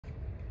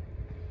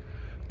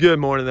Good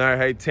morning there.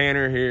 Hey,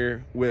 Tanner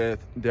here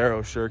with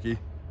Darrow Shirky.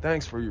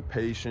 Thanks for your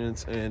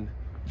patience and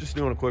just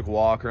doing a quick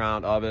walk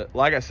around of it.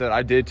 Like I said,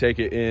 I did take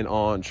it in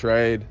on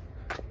trade.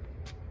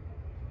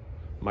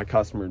 My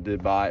customer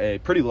did buy a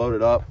pretty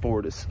loaded up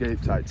Ford Escape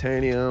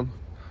Titanium.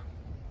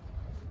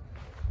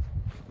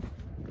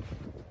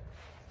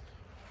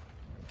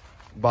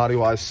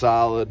 Body-wise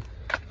solid.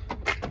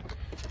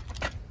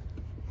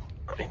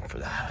 I mean, for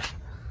that,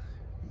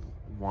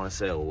 want to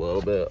say a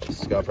little bit of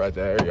scuff right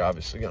there. You're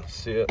obviously gonna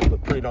see it,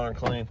 but pretty darn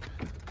clean.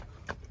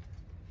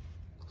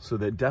 So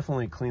they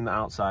definitely clean the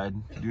outside.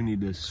 You do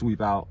need to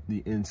sweep out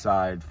the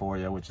inside for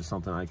you, which is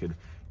something I could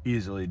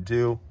easily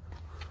do.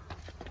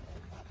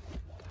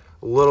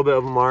 A little bit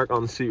of a mark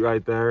on the seat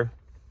right there,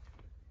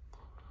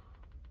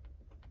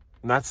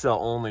 and that's the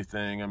only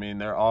thing. I mean,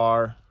 there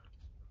are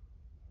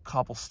a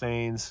couple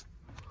stains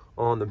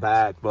on the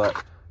back,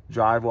 but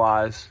drive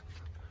wise,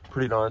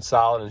 pretty darn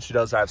solid. And she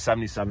does have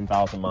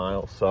 77,000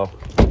 miles, so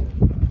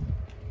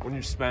when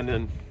you're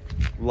spending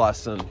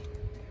less than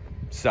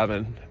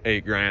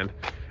 7-8 grand,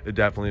 it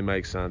definitely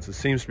makes sense. It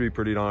seems to be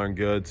pretty darn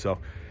good. So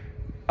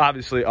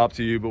obviously up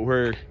to you, but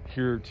we're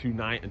here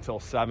tonight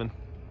until 7.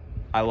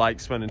 I like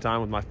spending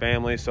time with my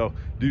family, so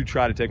do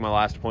try to take my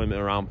last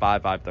appointment around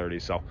 5:30.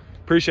 So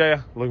appreciate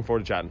you. Looking forward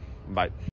to chatting. Bye.